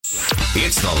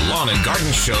It's the Lawn and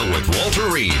Garden Show with Walter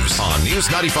Reeves on News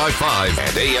 95.5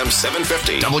 and AM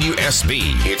 750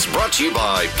 WSB. It's brought to you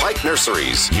by Pike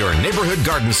Nurseries, your neighborhood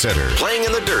garden center, playing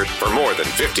in the dirt for more than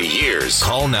 50 years.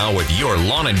 Call now with your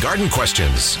lawn and garden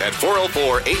questions at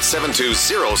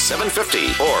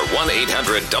 404-872-0750 or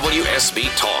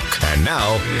 1-800-WSB-TALK. And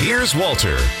now, here's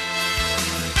Walter.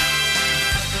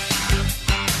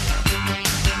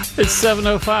 It's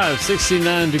 7:05,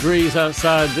 69 degrees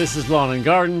outside. This is Lawn and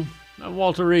Garden. I'm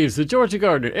Walter Reeves, the Georgia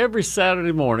Gardener. Every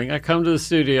Saturday morning, I come to the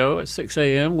studio at 6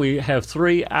 a.m. We have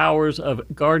 3 hours of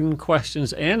garden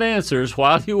questions and answers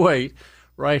while you wait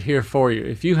right here for you.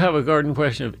 If you have a garden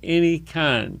question of any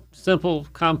kind, simple,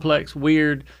 complex,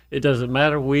 weird, it doesn't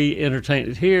matter. We entertain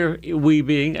it here, we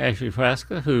being Ashley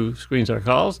Frasca, who screens our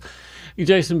calls,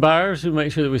 Jason Byers, who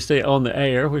makes sure that we stay on the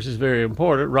air, which is very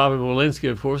important. Robin Walensky,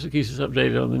 of course, who keeps us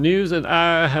updated on the news. And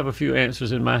I have a few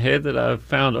answers in my head that I've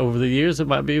found over the years that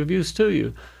might be of use to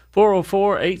you.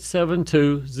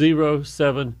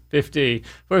 404-872-0750.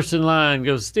 First in line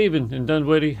goes Stephen in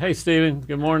Dunwoody. Hey, Stephen.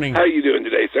 Good morning. How are you doing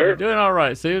today, sir? Doing all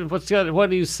right, Stephen. What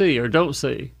do you see or don't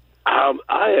see?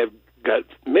 I have got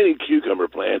many cucumber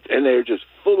plants, and they're just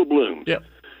full of bloom. Yep.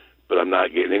 But I'm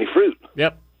not getting any fruit.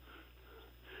 Yep.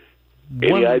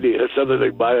 Any idea? Something they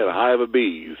buy at a hive of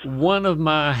bees. One of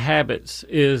my habits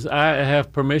is I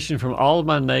have permission from all of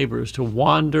my neighbors to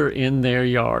wander in their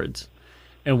yards.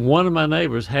 And one of my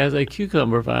neighbors has a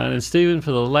cucumber vine. And, Stephen,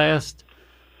 for the last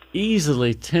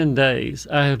easily 10 days,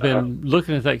 I have been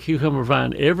looking at that cucumber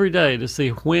vine every day to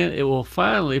see when it will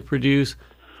finally produce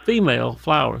female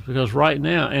flowers. Because right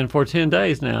now, and for 10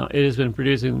 days now, it has been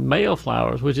producing male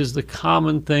flowers, which is the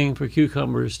common thing for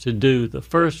cucumbers to do. The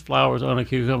first flowers on a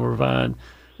cucumber vine,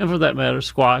 and for that matter,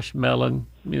 squash, melon,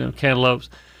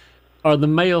 cantaloupes, are the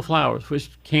male flowers,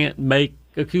 which can't make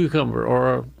a cucumber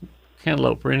or a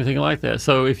cantaloupe or anything like that.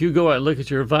 So if you go out and look at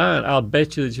your vine, I'll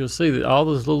bet you that you'll see that all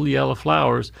those little yellow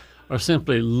flowers are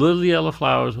simply little yellow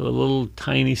flowers with a little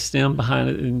tiny stem behind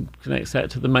it and connects that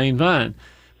to the main vine.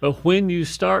 But when you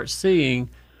start seeing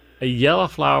a yellow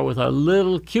flower with a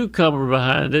little cucumber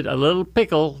behind it, a little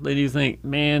pickle, then you think,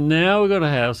 man, now we're going to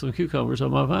have some cucumbers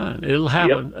on my vine. It'll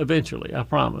happen eventually, I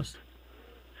promise.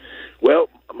 Well,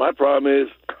 my problem is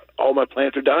all my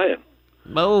plants are dying.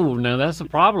 Oh, now that's a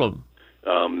problem.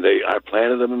 I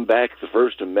planted them back the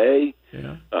 1st of May,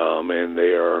 and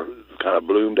they are kind of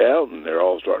bloomed out, and they're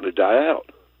all starting to die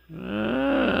out.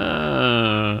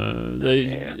 Are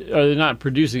they not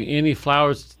producing any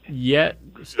flowers yet?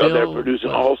 Still? No, they're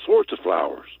producing all sorts of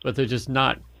flowers, but they're just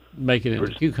not making it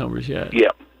into cucumbers yet.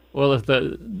 Yeah. Well,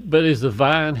 but is the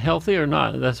vine healthy or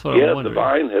not? That's what I'm wondering.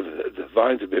 The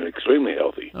vines have been extremely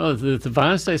healthy. Oh, if the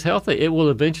vine stays healthy, it will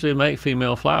eventually make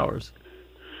female flowers.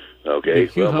 Okay,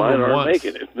 well, mine aren't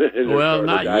making it. Well,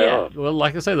 not yet. Well,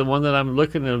 like I say, the one that I'm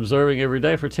looking and observing every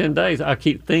day for 10 days, I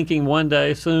keep thinking one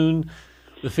day soon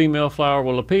the female flower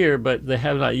will appear, but they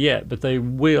have not yet, but they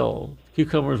will.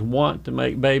 Cucumbers want to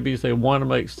make babies. They want to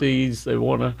make seeds. They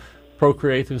want to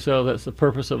procreate themselves. That's the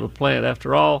purpose of a plant,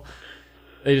 after all.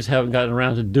 They just haven't gotten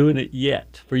around to doing it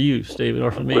yet for you, Stephen, or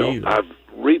for me either. I've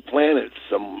replanted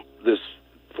some this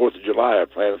 4th of July. I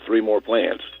planted 3 more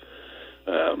plants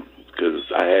because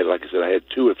I had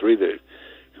 2 or 3 that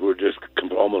were just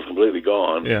almost completely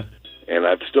gone. Yeah. And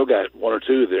I've still got 1 or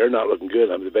 2 that are not looking good.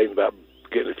 I'm debating about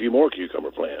getting a few more cucumber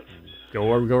plants.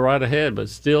 Go right ahead, but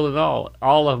still in all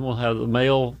of them will have the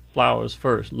male flowers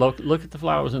first. Look at the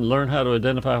flowers and learn how to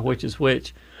identify which is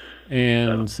which,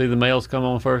 and see the males come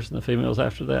on first and the females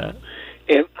after that.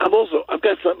 And I've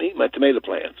got something eating my tomato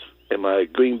plants and my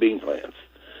green bean plants.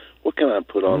 What can I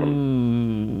put on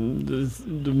them?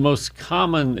 The most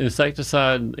common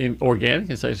insecticide, organic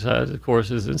insecticide, of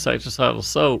course, is insecticidal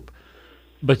soap.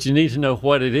 But you need to know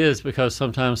what it is, because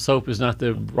sometimes soap is not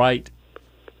the right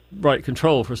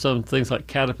control for some things like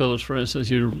caterpillars, for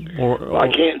instance. I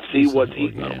can't see what's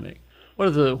eating them.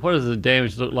 What does the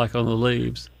damage look like on the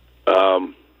leaves?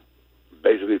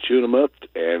 Basically chewing them up,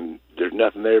 and there's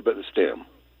nothing there but the stem.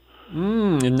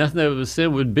 And nothing there but the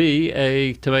stem would be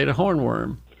a tomato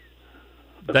hornworm.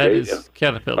 That is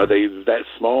caterpillar. Are they that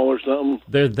small or something?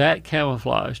 They're that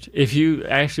camouflaged. If you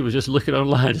actually was just looking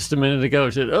online just a minute ago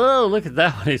and said, oh, look at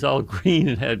that one, he's all green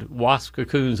and had wasp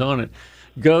cocoons on it,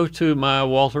 go to my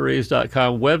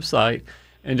WalterReeves.com website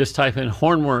and just type in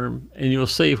hornworm, and you'll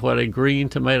see what a green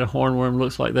tomato hornworm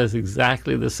looks like. That's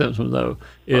exactly the symptom, though,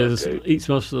 eats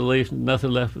most of the leaf,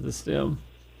 nothing left of the stem.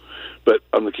 But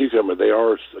on the cucumber, they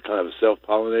are kind of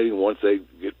self-pollinating once they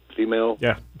get female?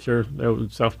 Yeah, sure. They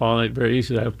would self-pollinate very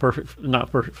easily. They have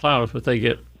not perfect flowers, but they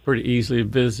get pretty easily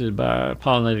visited by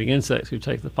pollinating insects who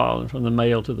take the pollen from the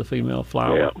male to the female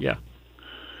flower. Yeah.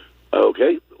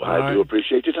 Okay. Well, All I do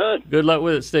appreciate your time. Good luck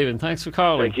with it, Stephen. Thanks for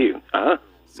calling. Thank you. Uh-huh.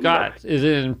 Scott is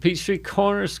in Peachtree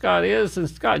Corners. Scott is, and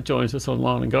Scott joins us on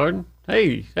Lawn and Garden.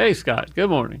 Hey, Scott. Good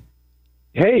morning.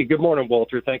 Hey, good morning,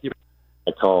 Walter. Thank you for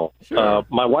the call. Sure.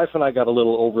 My wife and I got a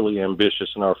little overly ambitious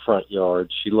in our front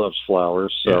yard. She loves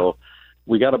flowers, so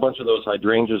we got a bunch of those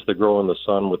hydrangeas that grow in the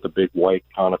sun with the big white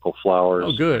conical flowers.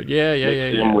 Oh, good. Yeah.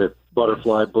 Mixed in with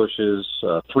butterfly bushes,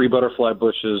 3 butterfly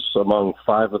bushes among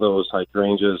 5 of those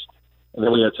hydrangeas. And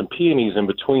then we had some peonies in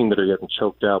between that are getting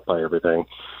choked out by everything.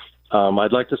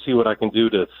 I'd like to see what I can do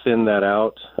to thin that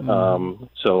out.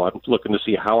 So I'm looking to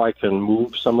see how I can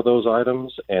move some of those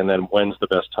items, and then when's the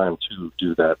best time to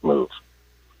do that move.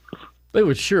 They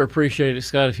would sure appreciate it,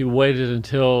 Scott, if you waited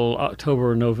until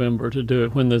October or November to do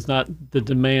it when there's not the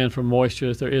demand for moisture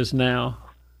that there is now.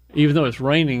 Even though it's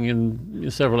raining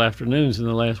in several afternoons in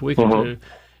the last week or two,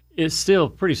 it's still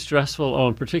pretty stressful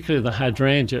on particularly the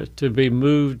hydrangea to be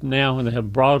moved now when they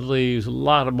have broad leaves, a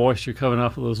lot of moisture coming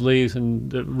off of those leaves,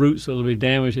 and the roots that will be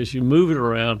damaged as you move it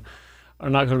around are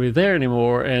not going to be there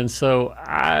anymore. And so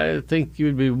I think you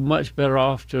would be much better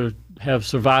off to have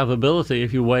survivability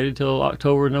if you waited till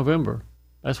October or November.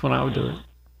 That's when I would do it.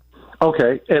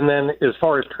 Okay, and then as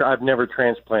far as I've never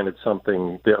transplanted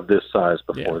something of this size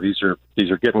before. Yeah.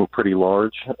 These are getting pretty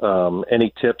large.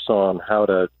 Any tips on how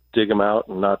to dig them out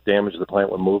and not damage the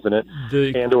plant when moving it,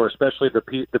 or especially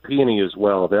the peony as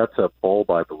well? That's a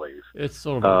bulb, I believe. It's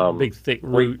sort of a big, thick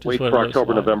root. Wait for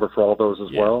October, November for all those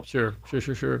as well. Sure.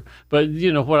 But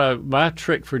you know my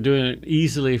trick for doing it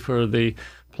easily for the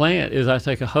plant is I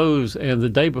take a hose, and the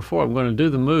day before I'm going to do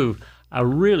the move, I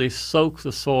really soak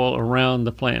the soil around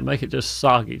the plant, make it just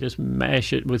soggy. Just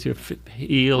mash it with your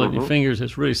heel and your fingers.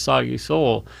 It's really soggy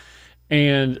soil.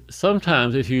 And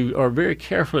sometimes if you are very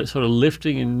careful at sort of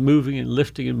lifting and moving,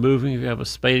 if you have a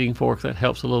spading fork, that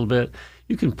helps a little bit,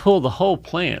 you can pull the whole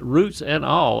plant, roots and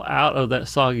all, out of that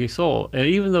soggy soil. And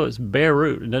even though it's bare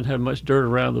root and doesn't have much dirt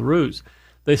around the roots,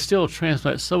 they still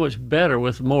transplant so much better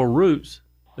with more roots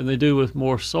than they do with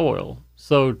more soil.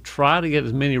 So try to get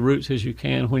as many roots as you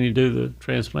can when you do the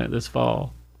transplant this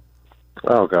fall.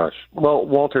 Oh, gosh. Well,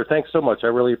 Walter, thanks so much. I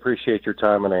really appreciate your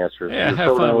time and answers. Yeah, You're have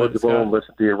so fun with it, knowledgeable Scott. and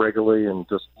listen to you regularly, and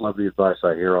just love the advice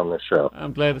I hear on this show.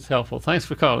 I'm glad it's helpful. Thanks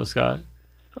for calling, Scott.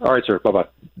 All right, sir. Bye-bye.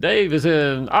 Dave is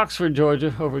in Oxford,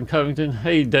 Georgia, over in Covington.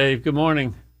 Hey, Dave, good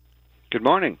morning. Good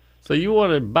morning. So you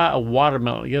want to buy a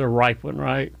watermelon, get a ripe one,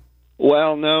 right?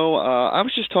 Well, no, I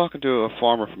was just talking to a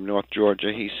farmer from North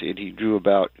Georgia. He said he grew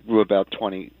about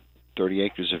 20, 30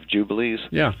 acres of Jubilees.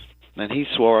 Yeah. And he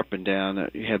swore up and down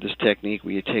that you have this technique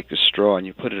where you take a straw and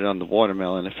you put it on the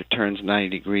watermelon. If it turns 90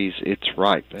 degrees, it's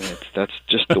ripe. And that's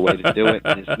just the way to do it.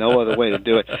 And there's no other way to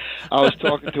do it. I was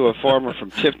talking to a farmer from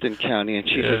Tifton County, and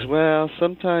she says, well,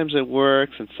 sometimes it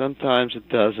works and sometimes it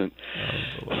doesn't.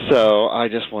 So I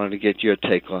just wanted to get your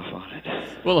take off on it.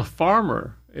 Well, a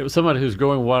farmer, it was somebody who's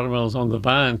growing watermelons on the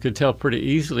vine, could tell pretty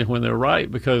easily when they're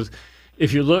ripe, because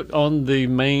if you look on the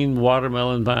main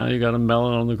watermelon vine, you got a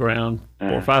melon on the ground,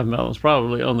 4 or 5 melons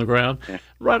probably on the ground,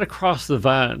 right across the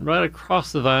vine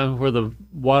where the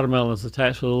watermelon is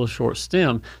attached with a little short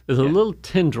stem, there's a little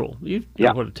tendril. You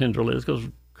know what a tendril is. It goes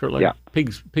like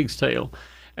pig's tail.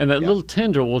 And that little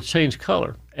tendril will change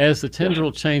color. As the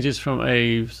tendril changes from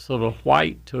a sort of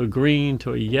white to a green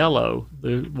to a yellow,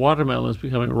 the watermelon is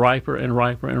becoming riper and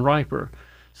riper and riper.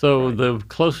 So the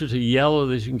closer to yellow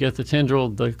that you can get the tendril,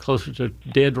 the closer to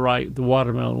dead ripe the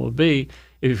watermelon will be.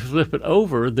 If you flip it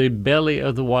over, the belly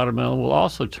of the watermelon will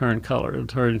also turn color. It'll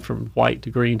turn from white to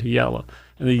green to yellow.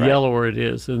 And the yellower it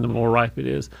is, then the more ripe it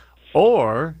is.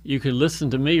 Or you can listen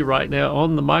to me right now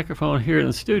on the microphone here in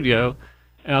the studio,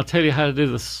 and I'll tell you how to do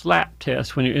the slap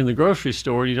test when you're in the grocery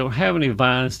store. You don't have any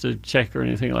vines to check or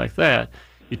anything like that.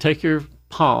 You take your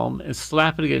palm and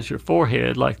slap it against your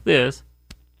forehead like this,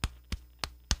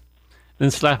 then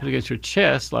slap it against your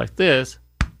chest like this,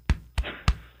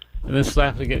 and then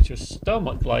slap it against your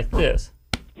stomach like this.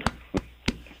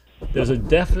 There's a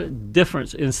definite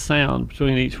difference in sound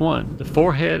between each one. The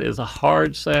forehead is a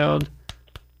hard sound,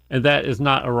 and that is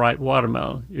not a ripe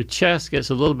watermelon. Your chest gets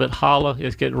a little bit hollow.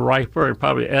 It's getting riper and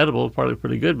probably edible, probably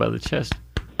pretty good by the chest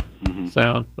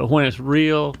sound. But when it's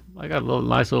real, I got a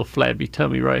nice little flabby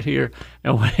tummy right here,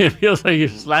 and when it feels like you're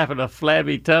slapping a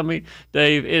flabby tummy,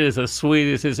 Dave, it is as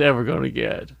sweet as it's ever going to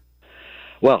get.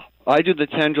 Well, I do the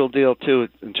tendril deal, too,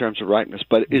 in terms of ripeness.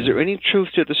 But is there any truth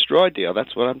to the straw deal?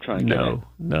 That's what I'm trying to get at.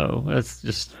 No. That's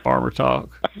just farmer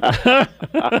talk. Okay,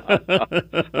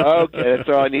 that's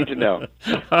all I need to know.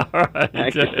 All right,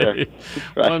 Thank you, sir.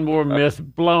 One more myth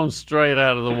blown straight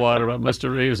out of the water by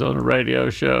Mr. Reeves on the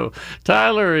radio show.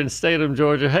 Tyler in Statham,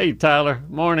 Georgia. Hey, Tyler.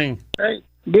 Morning. Hey,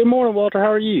 Good morning, Walter.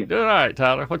 How are you? Doing all right,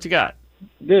 Tyler. What you got?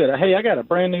 Good. Hey, I got a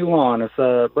brand new lawn. It's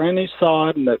a brand new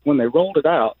sod, and when they rolled it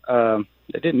out,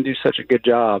 they didn't do such a good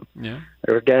job. Yeah.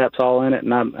 There were gaps all in it,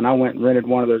 and I went and rented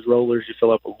one of those rollers you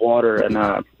fill up with water and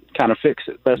kind of fixed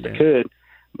it best I could.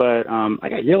 But I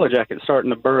got yellow jackets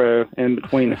starting to burrow in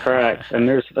between the cracks, and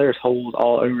there's holes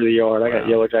all over the yard. I got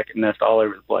yellow jacket nest all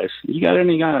over the place. You got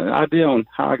any kind of idea on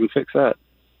how I can fix that?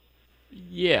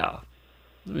 Yeah.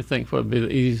 Let me think what would be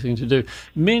the easiest thing to do.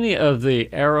 Many of the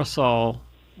aerosol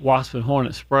wasp and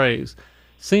hornet sprays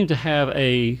seem to have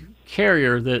a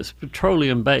carrier that's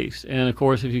petroleum based, and of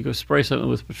course if you go spray something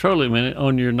with petroleum in it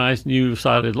on your nice new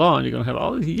sodded lawn, you're going to have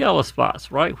all these yellow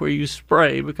spots right where you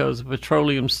spray because the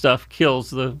petroleum stuff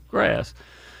kills the grass.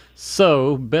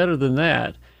 So better than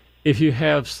that, if you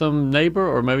have some neighbor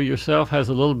or maybe yourself has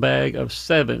a little bag of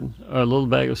 7 or a little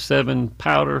bag of 7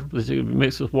 powder that you can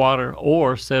mix with water,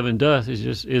 or 7 dust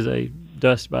is a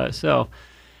dust by itself,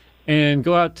 and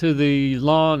go out to the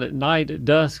lawn at night at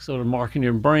dusk, sort of marking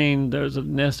your brain. There's a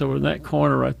nest over in that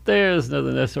corner right there. There's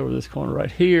another nest over this corner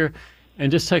right here.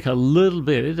 And just take a little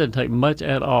bit. It doesn't take much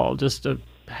at all. Just a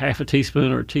half a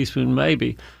teaspoon or a teaspoon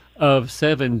maybe of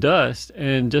 7 dust,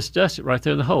 and just dust it right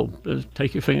there in the hole. Just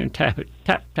take your finger and tap it.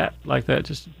 Tap, tap, like that.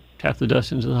 Just tap the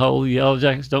dust into the hole. The yellow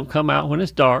jackets don't come out when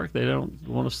it's dark. They don't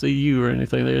want to see you or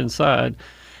anything. They're inside.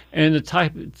 And to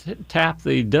tap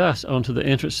the dust onto the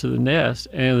entrance to the nest,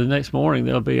 and the next morning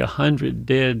there'll be 100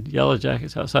 dead yellow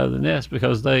jackets outside of the nest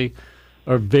because they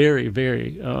are very,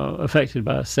 very affected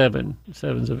by 7.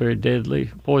 7's a very deadly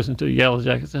poison to yellow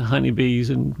jackets and honeybees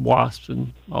and wasps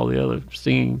and all the other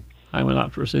stinging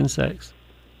hymenopterous insects.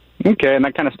 Okay, and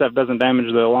that kind of stuff doesn't damage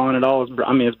the lawn at all? It's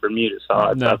Bermuda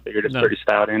sod, so I figured it's pretty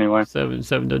stout anyway. 7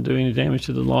 doesn't do any damage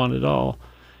to the lawn at all.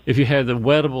 If you had the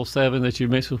wettable 7 that you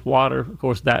mix with water, of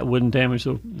course, that wouldn't damage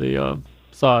the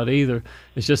sod either.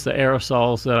 It's just the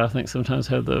aerosols that I think sometimes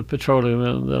have the petroleum in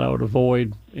them that I would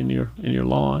avoid in your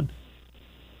lawn.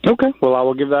 Okay, well, I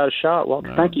will give that a shot. Well,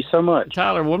 thank you so much.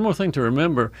 Tyler, one more thing to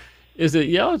remember is that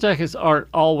yellow jackets aren't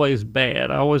always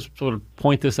bad. I always sort of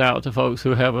point this out to folks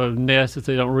who have a nest that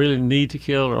they don't really need to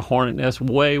kill, or a hornet nest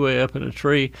way, way up in a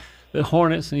tree. The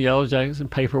hornets and yellow jackets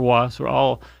and paper wasps are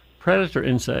all predator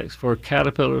insects for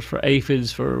caterpillars, for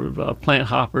aphids, for plant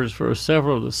hoppers, for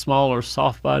several of the smaller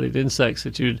soft-bodied insects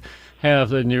that you'd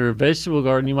have in your vegetable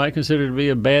garden. You might consider to be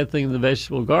a bad thing in the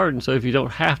vegetable garden. So if you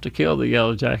don't have to kill the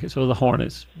yellow jackets or the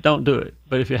hornets, don't do it.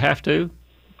 But if you have to,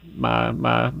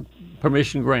 my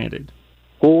permission granted.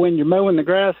 Well, when you're mowing the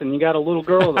grass and you got a little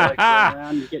girl that likes to run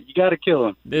around, you got to kill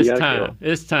them.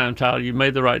 It's time, Tyler. You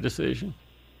made the right decision.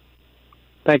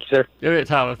 Thank you, sir. All right,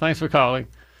 Tyler. Thanks for calling.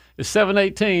 It's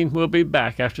 7:18. We'll be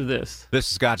back after this. This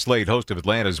is Scott Slade, host of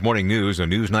Atlanta's Morning News on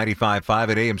News 95.5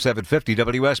 at AM 750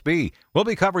 WSB. We'll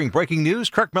be covering breaking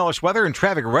news, Kirk Mellish weather, and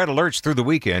traffic red alerts through the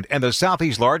weekend. And the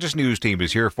Southeast's largest news team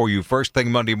is here for you first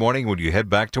thing Monday morning when you head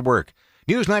back to work.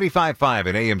 News 95.5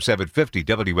 at AM 750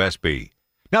 WSB.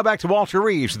 Now back to Walter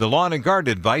Reeves and the lawn and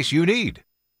garden advice you need.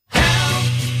 Help!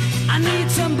 I need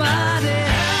somebody.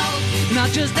 Help! Not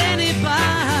just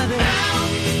anybody.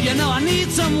 Help! You know I need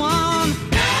someone.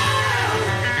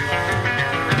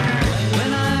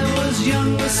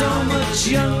 Younger, so much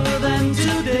younger than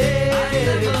today.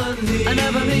 I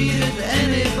never needed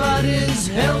anybody's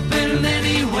help in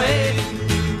any way.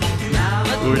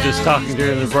 We were just talking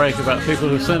during the break about people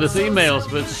who send us emails,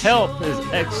 but help is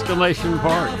exclamation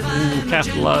mark in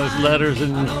capitalized letters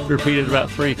and repeated about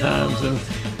 3 times. And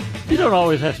you don't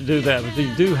always have to do that, but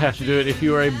you do have to do it if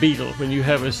you are a Beatle. When you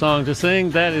have a song to sing,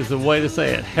 that is the way to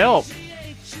say it. Help.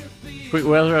 Quick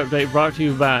weather update brought to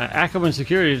you by Ackerman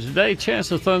Security. Today,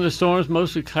 chance of thunderstorms,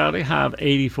 mostly cloudy, high of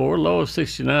 84, low of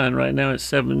 69. Right now it's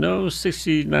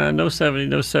 69, no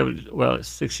 70. Well, it's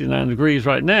 69 degrees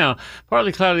right now.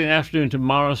 Partly cloudy in the afternoon.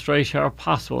 Tomorrow, stray shower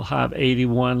possible, high of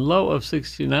 81, low of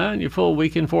 69. Your full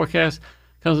weekend forecast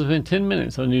comes within 10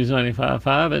 minutes on News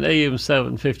 95.5 and AM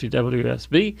 750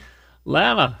 WSB.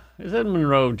 Lana is in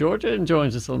Monroe, Georgia, and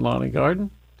joins us on Lawn and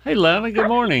Garden. Hey, Lana, good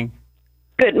morning.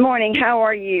 Good morning. How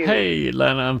are you? Hey,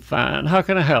 Lana, I'm fine. How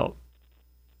can I help?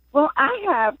 Well,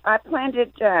 I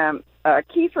planted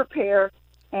Kiefer pear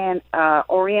and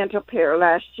Oriental pear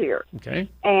last year. Okay.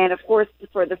 And, of course,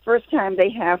 for the first time they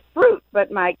have fruit.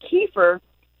 But my Kiefer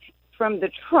from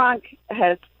the trunk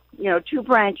has, 2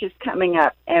 branches coming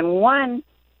up. And one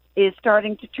is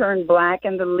starting to turn black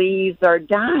and the leaves are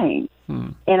dying.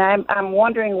 And I'm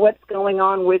wondering what's going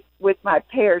on with my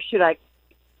pear.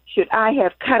 Should I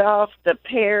have cut off the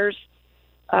pears,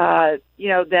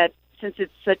 that since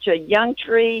it's such a young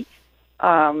tree,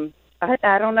 I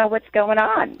don't know what's going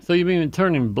on. So you mean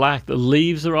turning black? The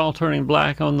leaves are all turning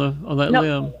black on that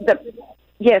limb?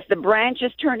 Yes, the branch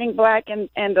is turning black,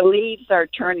 and the leaves are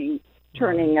turning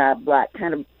black,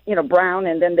 kind of brown,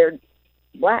 and then they're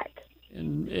black.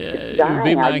 And it would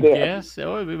be my guess. It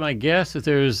would be my guess that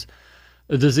there's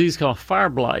a disease called fire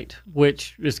blight,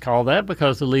 which is called that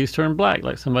because the leaves turn black,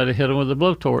 like somebody hit them with a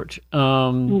blowtorch.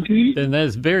 And that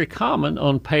is very common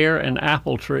on pear and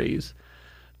apple trees.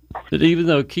 That even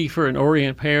though Kiefer and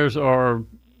Orient pears are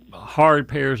hard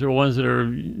pears, are ones that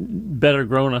are better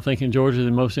grown, I think, in Georgia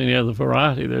than most any other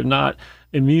variety, they're not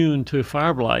immune to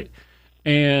fire blight.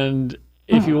 And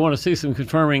if you want to see some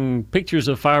confirming pictures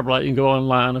of fire blight, you can go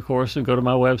online, of course, and go to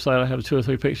my website. I have 2 or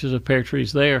 3 pictures of pear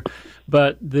trees there.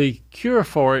 But the cure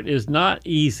for it is not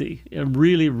easy, and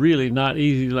really, really not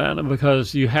easy, Lana,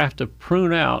 because you have to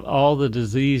prune out all the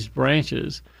diseased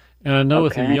branches. And I know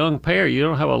with a young pear, you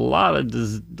don't have a lot of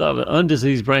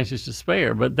undiseased branches to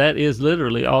spare, but that is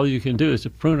literally all you can do is to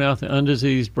prune out the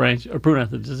undiseased branch or prune out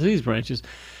the diseased branches.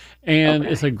 And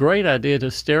it's a great idea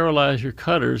to sterilize your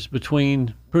cutters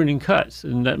between pruning cuts.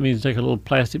 And that means take a little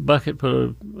plastic bucket, put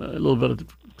a little bit of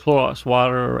Clorox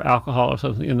water or alcohol or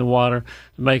something in the water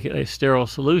to make it a sterile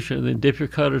solution. And then dip your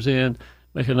cutters in,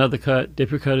 make another cut, dip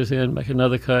your cutters in, make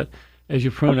another cut as you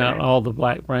prune out all the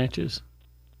black branches.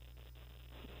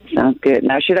 Sounds good.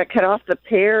 Now, should I cut off the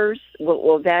pears?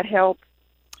 Will that help?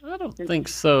 I don't think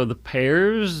so. The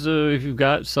pears, if you've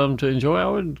got some to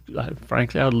enjoy,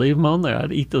 frankly, I'd leave them on there.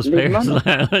 I'd eat those pears.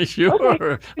 Sure.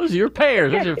 Okay. Those are your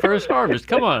pears. Those are your first harvest.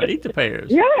 Come on, eat the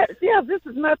pears. Yes, yeah. This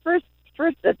is my first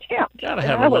attempt. Gotta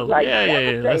have a little.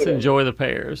 Yeah. Let's enjoy the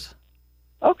pears.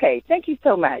 Okay, thank you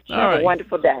so much. Have a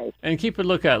wonderful day. And keep a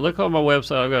lookout. Look on my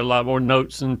website. I've got a lot more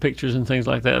notes and pictures and things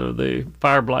like that of the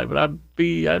fire blight. But I'd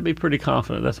be pretty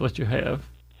confident that's what you have.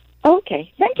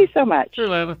 Okay, thank you so much. Sure,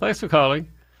 Lana. Thanks for calling.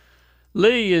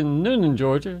 Lee in Noonan,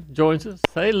 Georgia, joins us.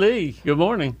 Hey, Lee. Good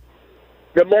morning.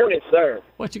 Good morning, sir.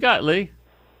 What you got, Lee?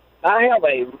 I have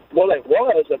it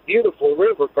was a beautiful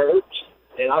river birch,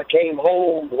 and I came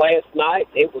home last night.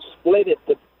 It was split at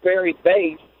the very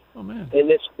base. Oh, man. And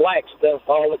this black stuff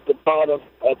all at the bottom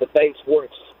of the base where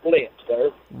it's split,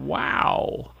 sir.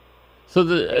 Wow. So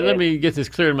let me get this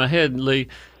clear in my head, Lee.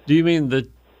 Do you mean the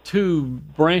 2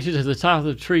 branches at the top of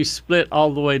the tree split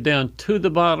all the way down to the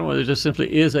bottom, or there just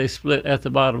simply is a split at the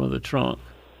bottom of the trunk?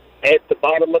 At the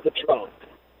bottom of the trunk.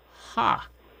 Ha.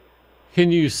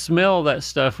 Can you smell that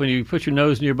stuff when you put your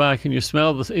nose nearby? Can you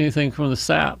smell anything from the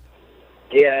sap?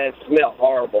 Yeah, it smells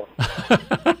horrible.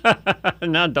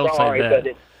 Now, don't say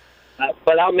that.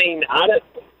 But I mean, I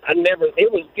never.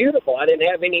 It was beautiful. I didn't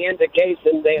have any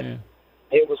indication that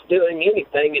it was doing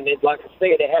anything. And it, like I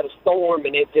said, it had a storm,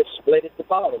 and it just split at the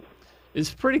bottom.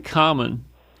 It's pretty common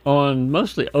on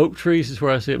mostly oak trees. Is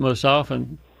where I see it most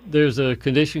often. There's a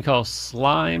condition called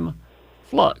slime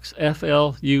flux,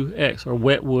 Flux, or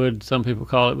wetwood. Some people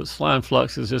call it, but slime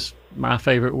flux is just my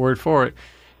favorite word for it.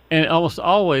 And it almost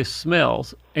always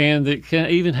smells, and it can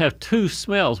even have 2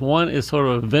 smells. One is sort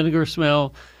of a vinegar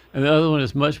smell, and the other one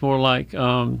is much more like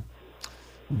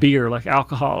beer, like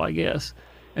alcohol, I guess.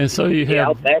 And so you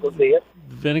have that would be it.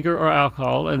 Vinegar or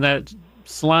alcohol, and that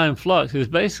slime flux is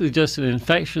basically just an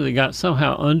infection that got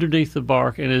somehow underneath the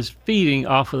bark and is feeding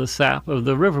off of the sap of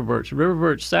the river birch. The river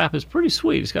birch sap is pretty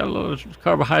sweet. It's got a lot of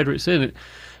carbohydrates in it.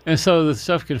 And so the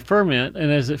stuff can ferment,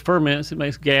 and as it ferments, it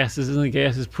makes gases, and the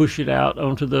gases push it out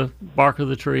onto the bark of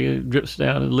the tree, and it drips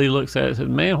down, and Lee looks at it and said,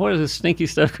 man, what is this stinky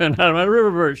stuff coming out of my river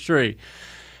birch tree?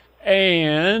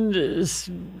 And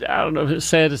I don't know if it's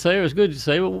sad to say or it's good to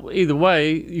say, but either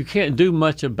way, you can't do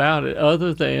much about it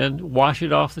other than wash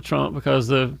it off the trunk because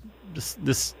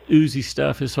this oozy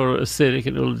stuff is sort of acidic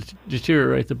and it'll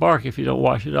deteriorate the bark if you don't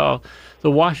wash it off. So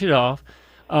wash it off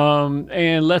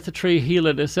and let the tree heal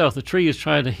it itself. The tree is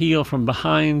trying to heal from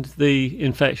behind the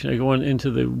infection. They're going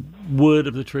into the wood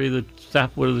of the tree, the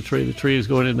sapwood of the tree. The tree is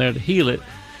going in there to heal it.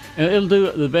 And it'll do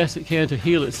the best it can to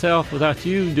heal itself without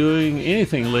you doing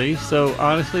anything, Lee. So,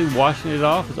 honestly, washing it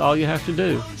off is all you have to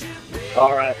do.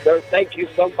 All right, sir. Thank you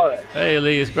so much. Hey,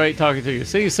 Lee, it's great talking to you.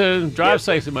 See you soon. Drive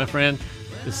safely, my friend.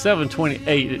 It's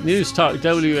 7:28 at News Talk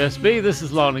WSB. This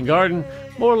is Lawn and Garden.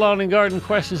 More Lawn and Garden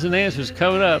questions and answers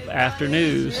coming up after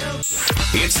news.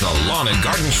 It's the Lawn and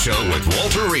Garden Show with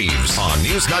Walter Reeves on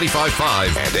News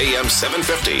 95.5 and AM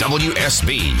 750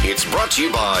 WSB. It's brought to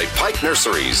you by Pike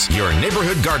Nurseries, your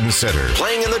neighborhood garden center,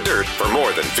 playing in the dirt for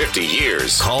more than 50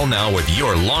 years. Call now with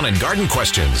your lawn and garden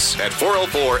questions at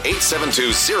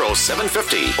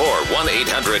 404-872-0750 or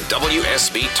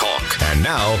 1-800-WSB-TALK. And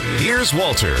now, here's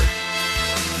Walter.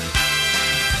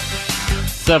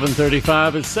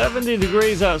 7:35. It's 70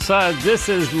 degrees outside. This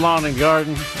is Lawn and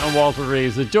Garden. I'm Walter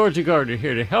Reeves, the Georgia Gardener,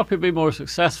 here to help you be more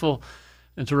successful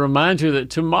And to remind you that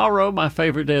tomorrow, my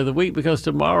favorite day of the week, because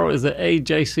tomorrow is the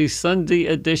AJC Sunday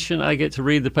edition, I get to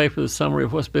read the paper, the summary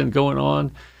of what's been going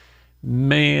on.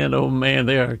 Man, oh man,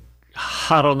 they are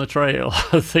hot on the trail.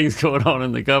 Things going on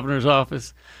in the governor's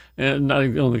office, and not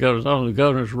even on the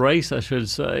governor's race, I should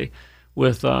say,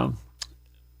 with, well,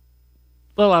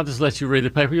 I'll just let you read the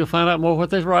paper. You'll find out more what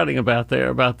they're writing about there,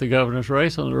 about the governor's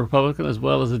race on the Republican as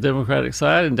well as the Democratic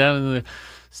side. And down in the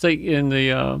state, in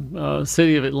the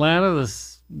city of Atlanta,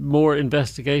 more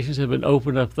investigations have been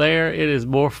opened up there. It is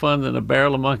more fun than a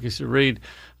barrel of monkeys to read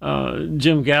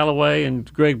Jim Galloway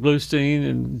and Greg Bluestein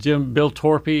and Bill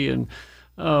Torpy and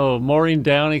Maureen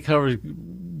Downey covers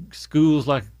schools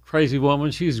like a crazy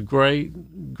woman. She's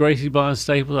great. Gracie Bond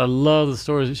Staples. I love the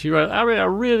stories that she writes. I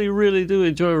really, really do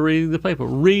enjoy reading the paper.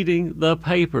 Reading the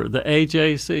paper, the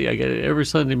AJC. I get it every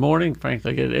Sunday morning.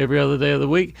 Frankly, I get it every other day of the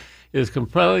week. It is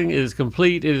compelling. It is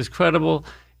complete. It is credible.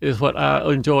 It is what I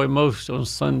enjoy most on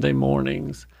Sunday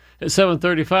mornings. At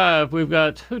 7:35, we've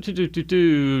got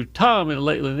Tom in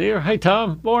Lake Lanier. Hey,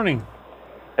 Tom. Morning.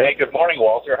 Hey, good morning,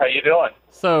 Walter. How you doing?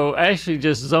 So Ashley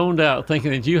just zoned out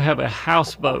thinking that you have a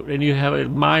houseboat and you have a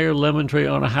Meyer lemon tree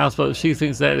on a houseboat. She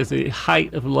thinks that is the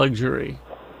height of luxury.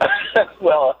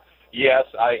 Well, yes,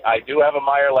 I do have a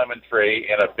Meyer lemon tree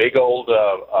in a big old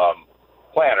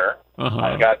planter.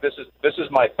 I got this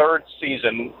is my third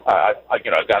season. I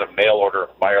got a mail order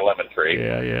Meyer lemon tree.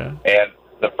 Yeah. And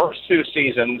the first two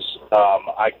seasons,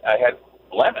 I had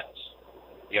lemons.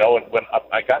 When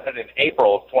I got it in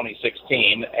April of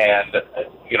 2016, and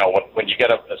when you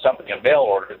get something in mail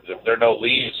order, there are no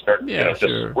leaves, or just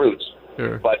roots.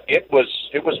 Sure. But it was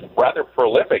rather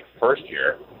prolific first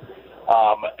year,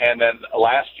 and then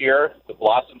last year the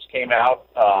blossoms came out,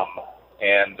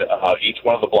 and each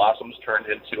one of the blossoms turned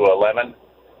into a lemon,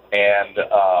 and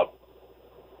I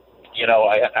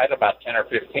had about 10 or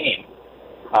 15,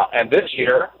 and this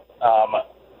year.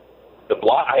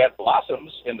 I had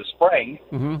blossoms in the spring,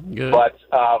 good. But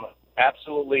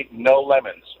absolutely no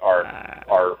lemons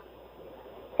are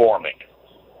forming.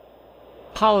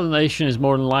 Pollination is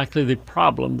more than likely the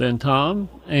problem then, Tom,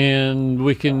 and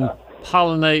we can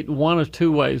pollinate one of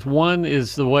two ways. One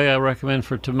is the way I recommend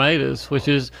for tomatoes, which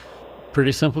is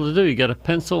pretty simple to do. You get a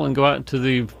pencil and go out to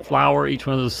the flower, each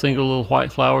one of those single little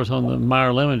white flowers on the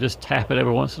Meyer lemon, just tap it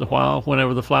every once in a while.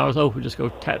 Whenever the flower's open, just go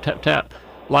tap, tap, tap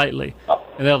lightly.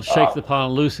 And that'll shake the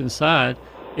pollen loose inside.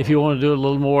 If you want to do a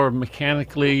little more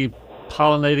mechanically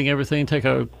pollinating everything, take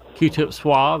a Q-tip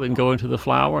swab and go into the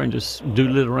flower and just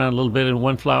doodle it around a little bit in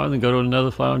one flower, and then go to another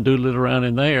flower and doodle it around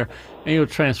in there. And you'll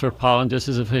transfer pollen just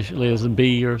as efficiently as a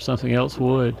bee or something else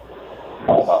would.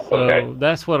 So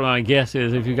that's what my guess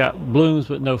is. If you've got blooms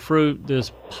but no fruit,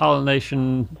 there's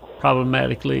pollination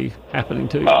problematically happening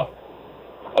to you.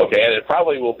 Okay, and it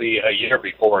probably will be a year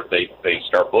before they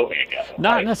start blooming again.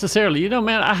 Not necessarily.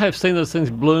 Man, I have seen those things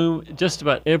bloom just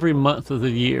about every month of the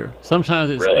year.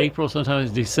 Sometimes it's April, sometimes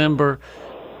it's December.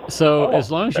 So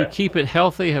as long as you keep it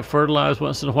healthy, have fertilized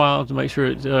once in a while to make sure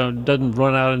it doesn't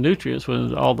run out of nutrients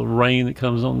when all the rain that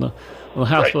comes on the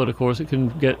houseboat, of course, it can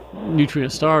get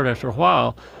nutrient starved after a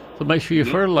while. So make sure you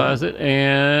fertilize it,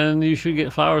 and you should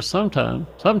get flowers sometime.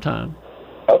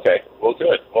 Okay, well,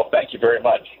 good. Well, thank you very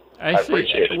much. I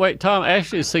appreciate it. Wait, Tom,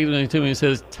 Ashley is signaling to me and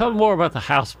says, tell me more about the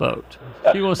houseboat.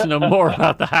 She wants to know more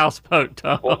about the houseboat,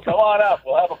 Tom. Well, come on up.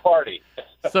 We'll have a party.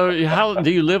 So how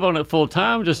do you live on it full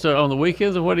time, just on the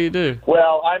weekends, or what do you do?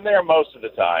 Well, I'm there most of the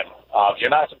time. You're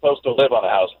not supposed to live on a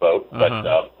houseboat, but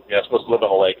you're supposed to live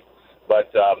on a lake.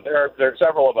 But there are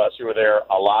several of us who are there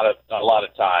a lot of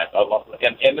time.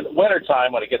 In the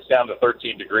wintertime, when it gets down to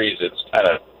 13 degrees, it's kind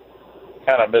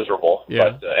of miserable.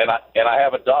 Yeah. But and I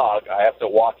have a dog. I have to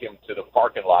walk him to the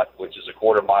parking lot, which is a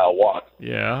quarter-mile walk.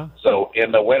 Yeah. So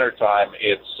in the wintertime,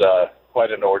 it's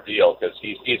quite an ordeal because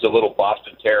he's a little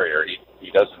Boston Terrier. He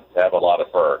doesn't have a lot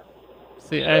of fur.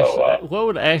 See, Ashley, what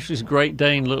would Ashley's Great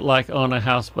Dane look like on a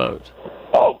houseboat?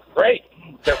 Oh, great!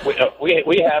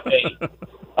 We have a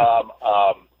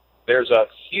there's a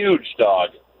huge dog.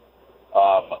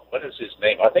 What is his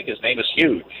name? I think his name is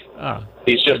Huge.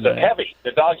 He's just heavy.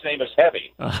 The dog's name is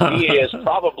Heavy. He is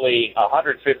probably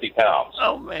 150 pounds.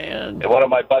 Oh man! And one of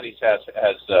my buddies has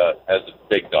a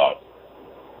big dog.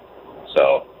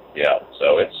 So yeah,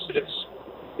 so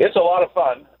it's a lot of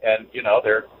fun, and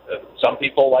there some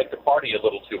people like to party a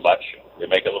little too much. They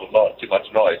make a little too much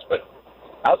noise, but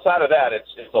outside of that,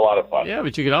 it's a lot of fun. Yeah,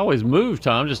 but you can always move,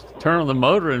 Tom. Just turn on the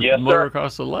motor and motor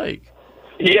across the lake.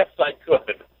 Yes, I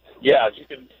could. Yeah, you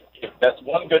can. That's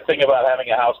one good thing about having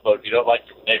a houseboat. If you don't like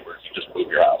your neighbors, you just move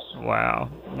your house. Wow.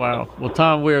 Wow. Well,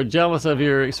 Tom, we're jealous of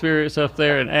your experience up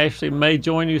there, and Ashley may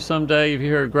join you someday. If you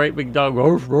hear a great big dog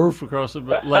roof, roof across the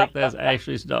lake, that's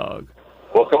Ashley's dog.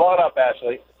 Well, come on up,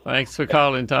 Ashley. Thanks for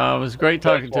calling, Tom. It was great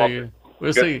talking to you.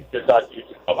 We'll see. Good talking to you.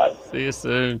 Bye-bye. See you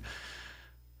soon.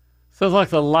 Sounds like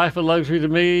the life of luxury to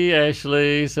me,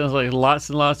 Ashley. Sounds like lots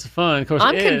and lots of fun. Of course,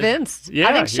 I'm convinced. Yeah,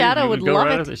 I think Shadow would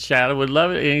love it. Shadow would love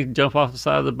it. And he'd jump off the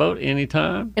side of the boat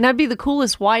anytime. And I'd be the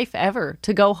coolest wife ever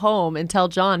to go home and tell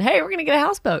John, hey, we're going to get a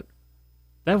houseboat.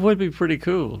 That would be pretty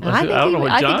cool. I don't know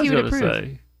what John's going to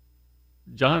say.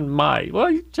 John might. Well,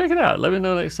 you check it out. Let me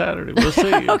know next Saturday. We'll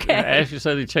see. Okay. Ashley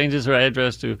said he changes her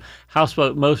address to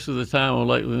houseboat most of the time on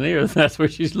Lake Lanier. That's where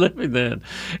she's living then.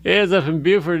 Ed's up in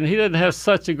Beaufort, and he doesn't have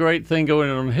such a great thing going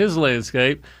on his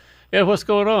landscape. Ed, what's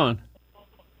going on?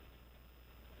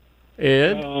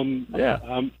 Ed?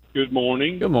 Yeah. Good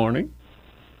morning. Good morning.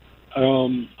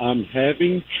 I'm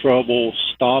having trouble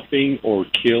stopping or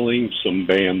killing some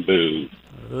bamboo.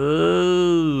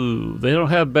 Oh, they don't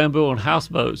have bamboo on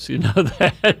houseboats. You know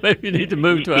that? Maybe you need to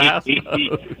move to a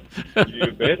houseboat.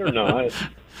 You better not.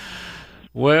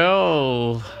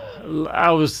 Well,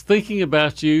 I was thinking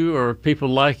about you or people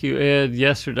like you, Ed,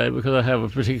 yesterday because I have a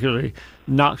particularly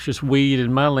noxious weed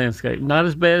in my landscape. Not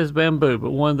as bad as bamboo,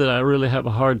 but one that I really have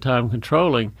a hard time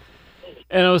controlling.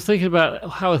 And I was thinking about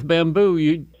how with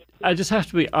bamboo, I just have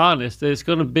to be honest that it's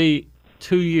going to be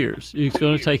 2 years. It's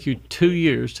going to take you 2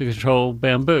 years to control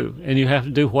bamboo, and you have to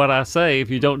do what I say.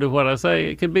 If you don't do what I say,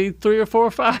 it could be 3 or 4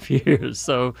 or 5 years.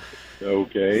 So,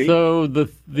 okay. So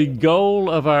the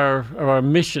goal of our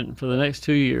mission for the next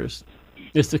 2 years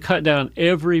is to cut down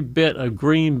every bit of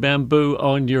green bamboo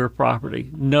on your property.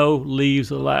 No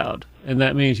leaves allowed, and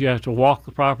that means you have to walk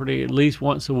the property at least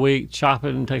once a week, chop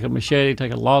it, and take a machete,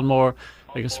 take a lawnmower,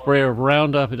 take a sprayer of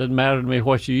Roundup. It doesn't matter to me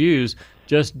what you use.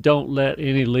 Just don't let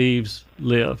any leaves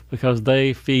live because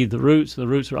they feed the roots. The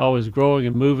roots are always growing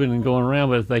and moving and going around,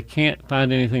 but if they can't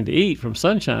find anything to eat from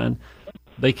sunshine,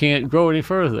 they can't grow any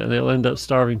further, and they'll end up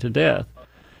starving to death.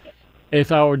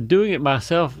 If I were doing it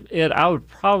myself, Ed, I would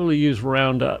probably use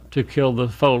Roundup to kill the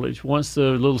foliage. Once the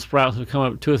little sprouts have come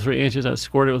up 2 or 3 inches, I'd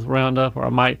squirt it with Roundup, or I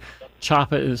might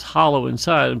chop it and it's hollow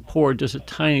inside and pour just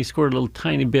squirt a little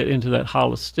tiny bit into that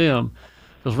hollow stem.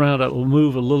 Because Roundup will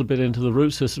move a little bit into the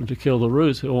root system to kill the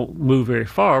roots. It won't move very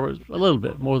far, but a little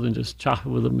bit, more than just chop it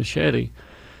with a machete.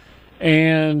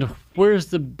 And where's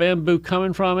the bamboo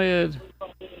coming from, Ed?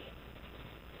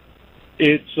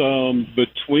 It's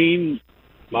between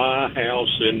my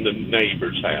house and the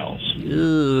neighbor's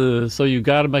house. So you've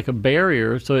got to make a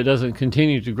barrier so it doesn't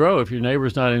continue to grow. If your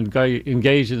neighbor's not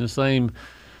engaged in the same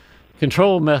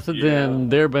control method, then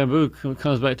their bamboo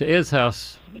comes back to Ed's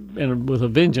house with a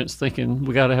vengeance, thinking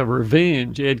we got to have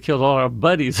revenge. Ed killed all our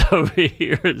buddies over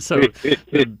here, and so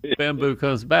the bamboo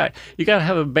comes back. You got to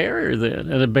have a barrier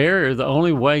then, and a barrier. The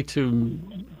only way to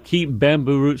keep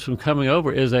bamboo roots from coming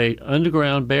over is a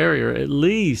underground barrier, at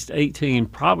least 18,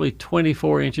 probably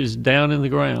 24 inches down in the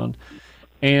ground.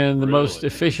 And the most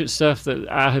efficient stuff that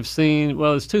I have seen,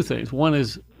 well, there's 2 things. One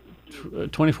is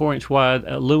 24-inch wide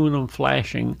aluminum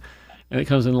flashing. And it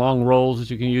comes in long rolls that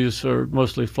you can use for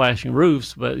mostly flashing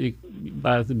roofs, but you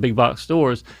buy at the big box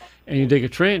stores. And you dig a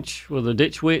trench with a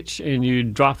ditch witch, and you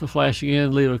drop the flashing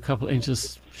in, leave a couple of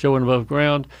inches showing above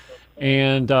ground,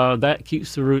 and that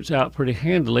keeps the roots out pretty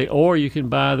handily. Or you can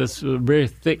buy this very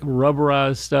thick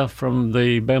rubberized stuff from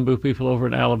the bamboo people over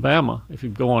in Alabama. If you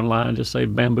go online, just say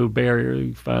bamboo barrier, you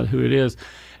can find who it is.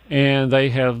 And they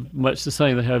have much the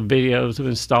same. They have videos of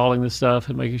installing the stuff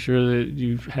and making sure that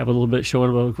you have a little bit showing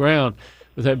above ground.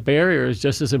 But that barrier is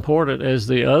just as important as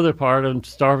the other part of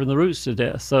starving the roots to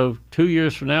death. So 2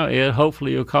 years from now, Ed,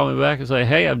 hopefully you'll call me back and say,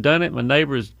 hey, I've done it. My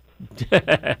neighbor's,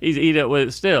 he's eating up with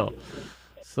it still.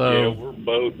 So yeah,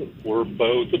 we're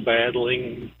both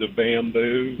battling the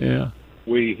bamboo. Yeah.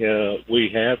 We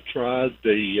have tried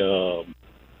the,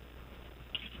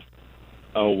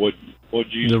 what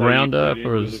do you the say? Roundup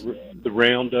or the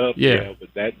Roundup? Yeah, but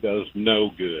that does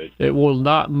no good. It will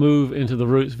not move into the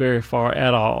roots very far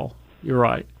at all. You're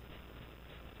right.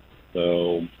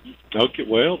 So, okay,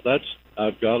 well,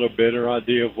 I've got a better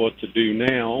idea of what to do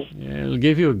now. Yeah, it'll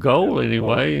give you a goal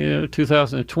anyway.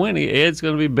 2020, Ed's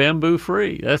going to be bamboo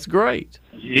free. That's great.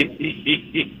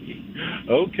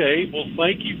 Okay, well,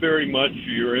 thank you very much for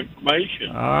your information.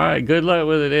 All right, good luck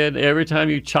with it, Ed. Every time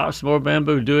you chop some more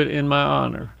bamboo, do it in my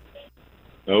honor.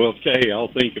 Okay,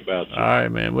 I'll think about it. All right,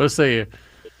 man. We'll see you.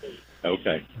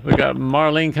 Okay. We got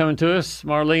Marlene coming to us.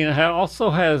 Marlene also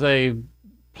has a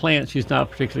plant she's not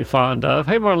particularly fond of.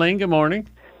 Hey, Marlene, good morning.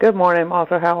 Good morning,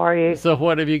 Walter. How are you? So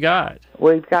what have you got?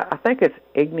 We've got, I think it's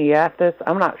Igniathus.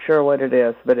 I'm not sure what it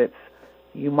is, but it's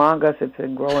humongous. It's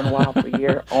been growing wild for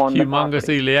years on Humongous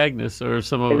the Elaeagnus or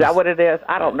some of Is that what it is?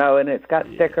 I don't know. And it's got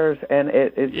stickers, and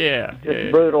it's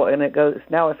just brutal. And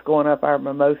now it's going up our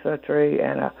mimosa tree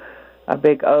and a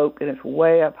big oak, and it's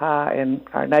way up high. And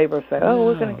our neighbors say, "Oh,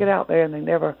 we're going to get out there," and they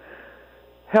never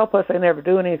help us. They never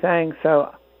do anything.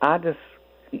 So I just,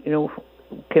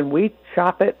 can we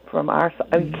chop it from our side?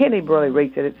 I mean, you can't even really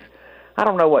reach it. I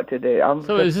don't know what to do.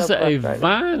 So is this a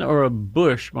vine or a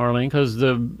bush, Marlene? Because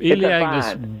the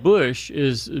Elaeagnus bush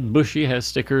is bushy, has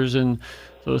stickers and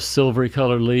sort of silvery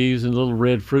colored leaves and little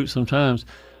red fruit sometimes.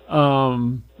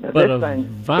 But a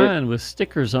vine with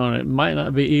stickers on it might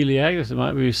not be Elaeagnus. It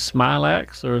might be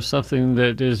Smilax or something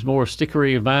that is more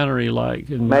stickery and vinery-like.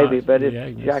 Maybe, but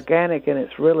it's gigantic and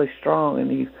it's really strong,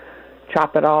 and you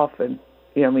chop it off and,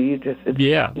 you just...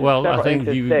 I think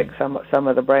thick, some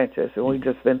of the branches, and we've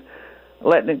just been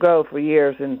letting it grow for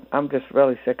years, and I'm just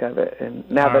really sick of it. And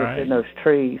now that it's in those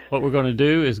trees. What we're going to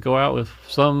do is go out with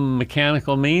some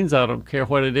mechanical means. I don't care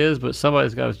what it is, but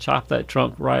somebody's got to chop that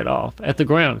trunk right off at the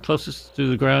ground. Closest to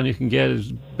the ground you can get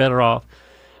is better off.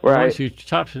 Right. Once you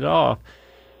chop it off,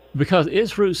 because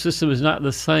its root system is not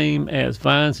the same as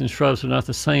vines and shrubs are not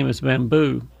the same as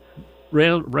bamboo.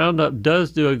 Roundup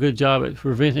does do a good job at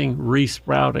preventing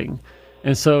resprouting.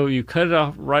 And so you cut it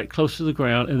off right close to the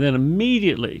ground, and then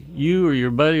immediately you or your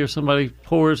buddy or somebody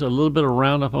pours a little bit of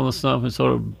Roundup on the stump and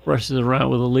sort of brushes it around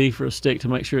with a leaf or a stick to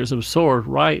make sure it's absorbed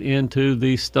right into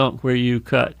the stump where you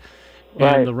cut.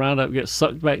 Right. And the Roundup gets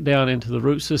sucked back down into the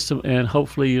root system, and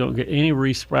hopefully you don't get any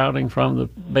resprouting from the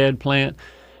bad plant.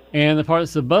 And the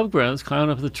parts above ground that's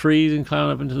climbing up the trees and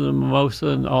climbing up into the mimosa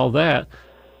and all that,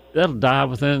 that'll die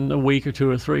within a week or two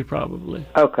or three probably.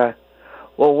 Okay.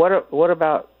 Well, what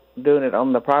about doing it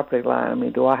on the property line? I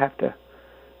mean, do I have to?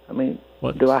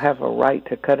 Do I have a right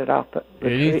to cut it off the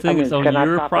anything tree? that's on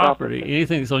your property?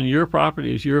 Anything that's on your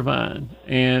property is your vine,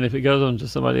 and if it goes onto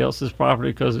somebody else's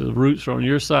property because the roots are on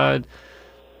your side,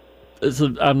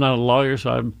 I'm not a lawyer,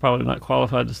 so I'm probably not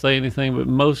qualified to say anything. But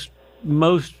most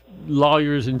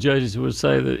lawyers and judges would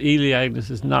say that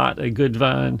Elaeagnus is not a good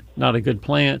vine, not a good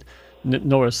plant,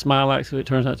 nor is Smilax if it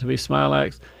turns out to be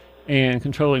Smilax. And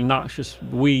controlling noxious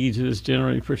weeds is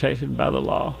generally protected by the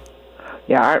law.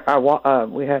 Yeah,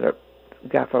 we had a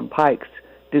guy from Pikes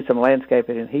do some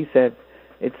landscaping, and he said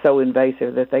it's so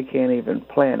invasive that they can't even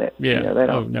plant it. Yeah, they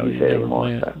don't use it anymore.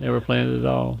 Never plant it at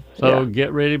all. So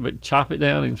get ready, but chop it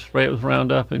down and spray it with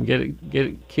Roundup and get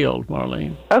it killed,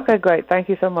 Marlene. Okay, great. Thank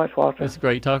you so much, Walter. It's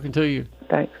great talking to you.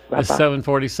 Thanks. Bye-bye. It's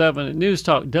 7:47 at News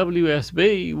Talk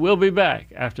WSB. We'll be back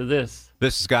after this.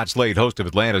 This is Scott Slade, host of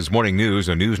Atlanta's Morning News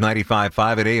on News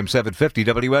 95.5 at AM 750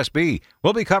 WSB.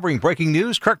 We'll be covering breaking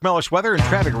news, Kirk Mellish weather, and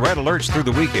traffic red alerts through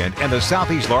the weekend. And the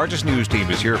Southeast's largest news team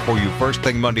is here for you first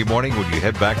thing Monday morning when you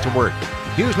head back to work.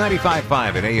 News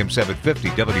 95.5 at AM 750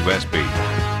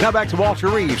 WSB. Now back to Walter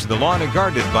Reeves, the lawn and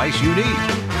garden advice you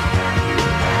need.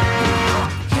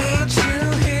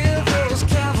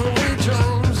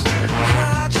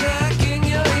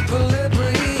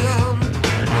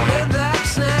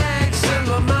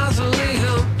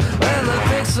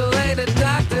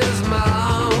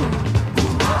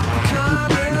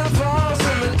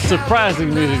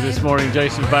 Surprising music this morning.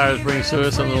 Jason Byers brings to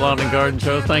us on the Lawn and Garden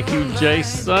Show. Thank you,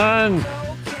 Jason.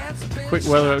 Quick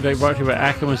weather update brought to you by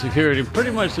Ackerman Security.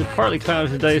 Pretty much partly cloudy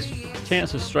today.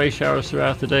 Chance of stray showers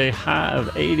throughout the day. High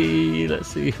of 80. Let's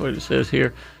see what it says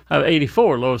here. High of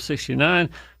 84. Low of 69.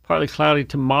 Partly cloudy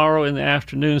tomorrow in the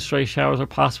afternoon. Stray showers are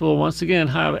possible. Once again,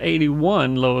 high of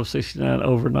 81. Low of 69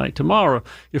 overnight tomorrow.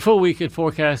 Your full weekend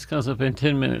forecast comes up in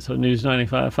 10 minutes on News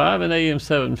 95.5 and AM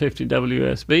 750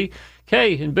 WSB.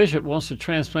 Kay in Bishop wants to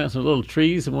transplant some little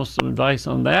trees and wants some advice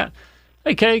on that.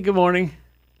 Hey, Kay, good morning.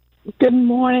 Good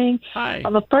morning. Hi.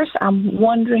 First, I'm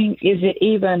wondering, is it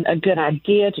even a good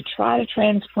idea to try to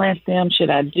transplant them? Should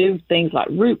I do things like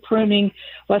root pruning?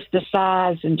 What's the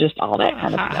size and just all that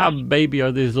kind of stuff? How baby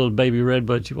are these little baby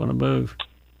redbuds you want to move?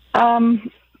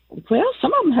 Well,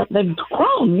 some of them they've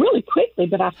grown really quickly,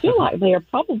 but I feel like they are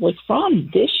probably from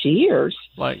this year's.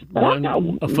 Like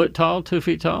a foot tall, 2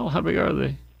 feet tall? How big are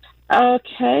they?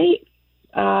 Okay,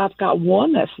 I've got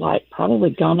one that's like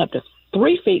probably gone up to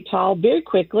 3 feet tall very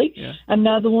quickly. Yeah.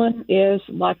 Another one is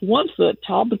like 1 foot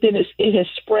tall, but then it has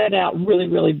spread out really,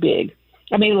 really big.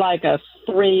 I mean, like a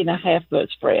 3.5 foot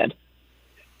spread.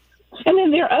 And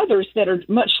then there are others that are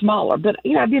much smaller, but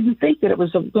I didn't think that it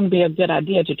was going to be a good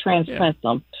idea to transplant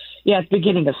them. At the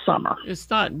beginning of summer. It's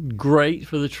not great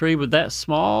for the tree, but that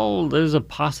small, there's a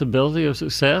possibility of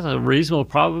success, a reasonable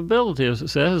probability of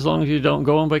success, as long as you don't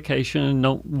go on vacation and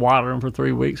don't water them for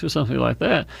 3 weeks or something like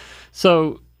that.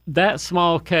 So that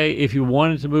small K, if you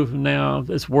wanted to move them now,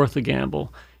 it's worth a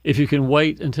gamble. if you can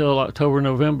wait until October,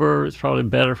 November, it's probably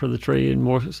better for the tree and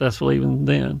more successful even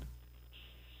then.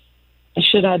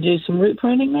 Should I do some root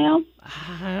pruning now?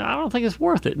 I don't think it's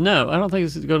worth it. No, I don't think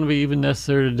it's going to be even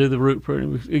necessary to do the root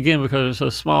pruning. Again, because they're so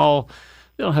small,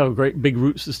 they don't have a great big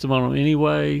root system on them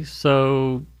anyway.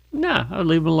 So, I'd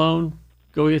leave them alone.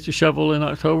 Go get your shovel in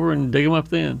October and dig them up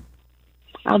then.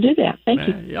 I'll do that. Thank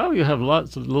you. Oh, you have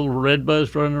lots of little red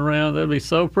buds running around. That'll be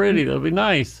so pretty. That'll be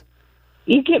nice.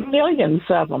 You get millions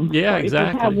of them. Yeah, so exactly.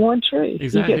 If you have one tree,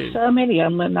 exactly. You get so many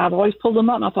of them, and I've always pulled them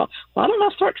up, and I thought, why don't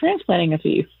I start transplanting a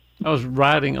few? I was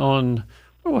riding on,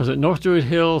 where was it, North Druid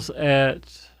Hills at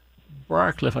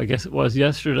Briarcliff, I guess it was,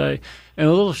 yesterday, and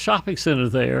the little shopping center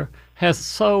there has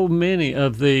so many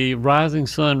of the Rising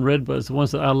Sun redbuds, the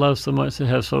ones that I love so much that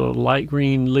have sort of light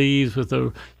green leaves with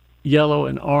the yellow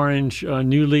and orange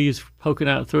new leaves poking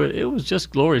out through it. It was just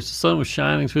glorious. The sun was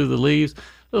shining through the leaves.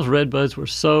 Those redbuds were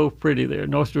so pretty there,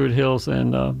 North Druid Hills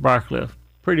and Briarcliff.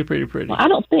 Pretty. Well, I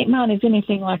don't think mine is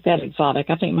anything like that exotic.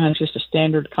 I think mine's just a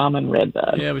standard common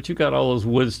redbud. Yeah, but you got all those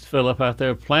woods to fill up out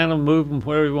there. Plant them, move them,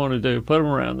 whatever you want to do. Put them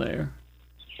around there.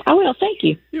 I will. Thank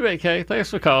you. You bet, Kay.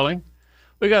 Thanks for calling.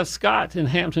 We got Scott in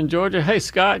Hampton, Georgia. Hey,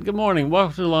 Scott. Good morning.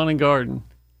 Welcome to the Lawn and Garden.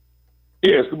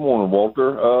 Yes. Good morning,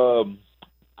 Walter.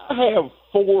 I have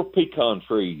 4 pecan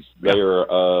trees. They're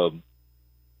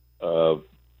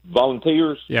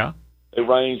volunteers. Yeah. They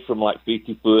range from like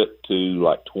 50 foot to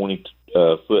like 20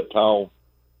 foot tall.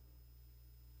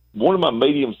 One of my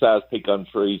medium-sized pecan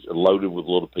trees are loaded with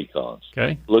little pecans.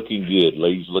 Okay. Looking good.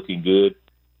 Leaves looking good.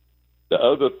 The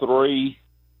other 3,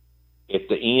 at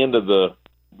the end of the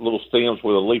little stems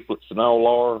where the leaflets and all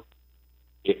are,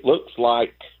 it looks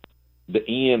like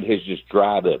the end has just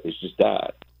dried up. It's just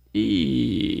died.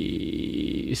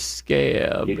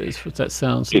 Scab is what that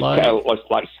sounds it's like. Kind of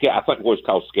like scab. I think it's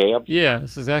called scab. Yeah,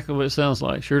 that's exactly what it sounds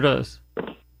like. Sure does.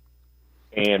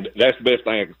 And that's the best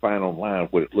thing I can find online,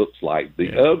 what it looks like.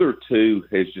 The other 2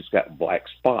 has just got black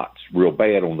spots real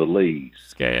bad on the leaves.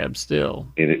 Scab still.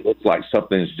 And it looks like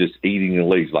something's just eating the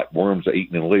leaves, like worms are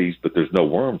eating the leaves, but there's no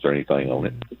worms or anything on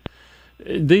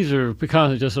it. These are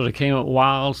pecans that just sort of came up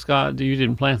wild, Scott. You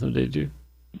didn't plant them, did you?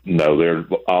 No, they're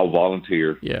all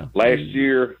volunteer. Yeah. Last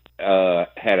year,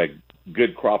 had a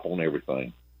good crop on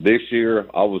everything. This year,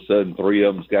 all of a sudden, 3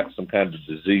 of them's got some kind of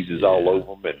diseases all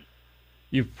over them. And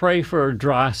you pray for a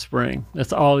dry spring.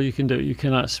 That's all you can do. You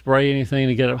cannot spray anything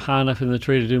to get it high enough in the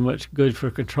tree to do much good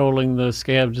for controlling the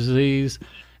scab disease.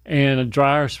 And a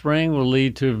drier spring will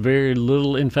lead to very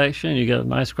little infection. You got a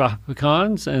nice crop of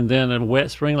pecans, and then a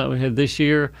wet spring like we had this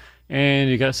year, and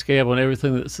you got scab on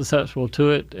everything that's susceptible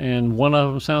to it. And one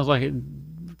of them sounds like it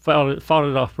fought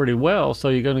it off pretty well, so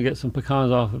you're going to get some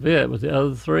pecans off of it. But the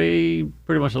other 3,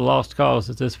 pretty much a lost cause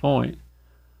at this point.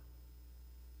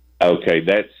 Okay,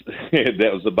 that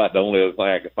was about the only other thing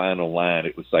I could find online.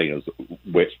 It was saying it was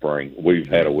a wet spring. We've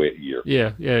had a wet year.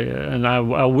 Yeah. And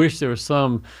I wish there was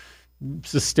some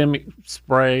systemic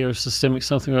spray or systemic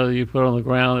something or other you put on the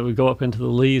ground that would go up into the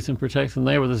leaves and protect them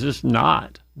there, but there's just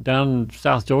not. Down in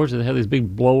South Georgia, they have these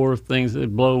big blower things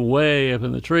that blow way up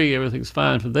in the tree. Everything's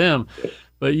fine for them.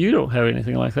 But you don't have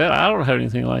anything like that. I don't have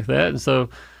anything like that. And so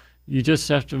you just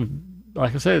have to,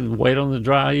 like I said, wait on the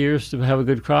dry years to have a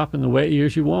good crop, and the wet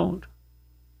years you won't.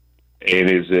 And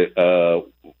is it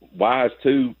wise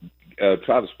to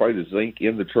try to spray the zinc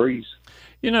in the trees?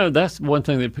 You know, that's one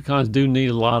thing that pecans do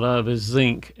need a lot of is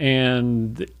zinc.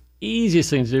 And the easiest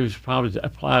thing to do is probably to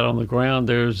apply it on the ground.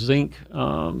 There's zinc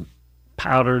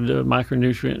powdered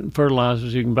micronutrient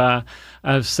fertilizers you can buy.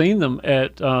 I've seen them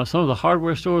at some of the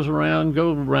hardware stores around.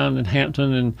 Go around in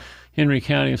Hampton and Henry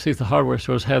County and see if the hardware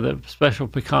stores have that special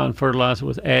pecan fertilizer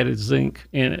with added zinc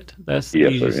in it. That's the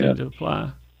easiest thing to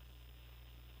apply.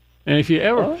 And if you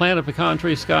ever plant a pecan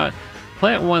tree, Scott,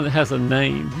 plant one that has a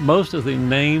name. Most of the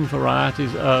named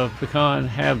varieties of pecan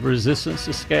have resistance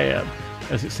to scab.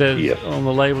 As it says on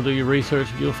the label, do your research.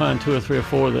 You'll find 2 or 3 or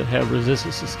 4 that have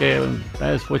resistance to scab, and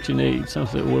that's what you need.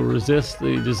 Something that will resist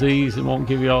the disease and won't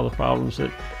give you all the problems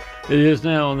that it is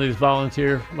now on these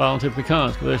volunteer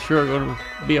pecans, because they're sure going to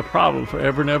be a problem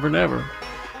forever and ever and ever.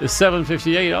 It's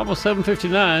 7:58, almost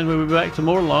 7:59. We'll be back to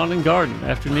more Lawn and Garden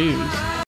after news.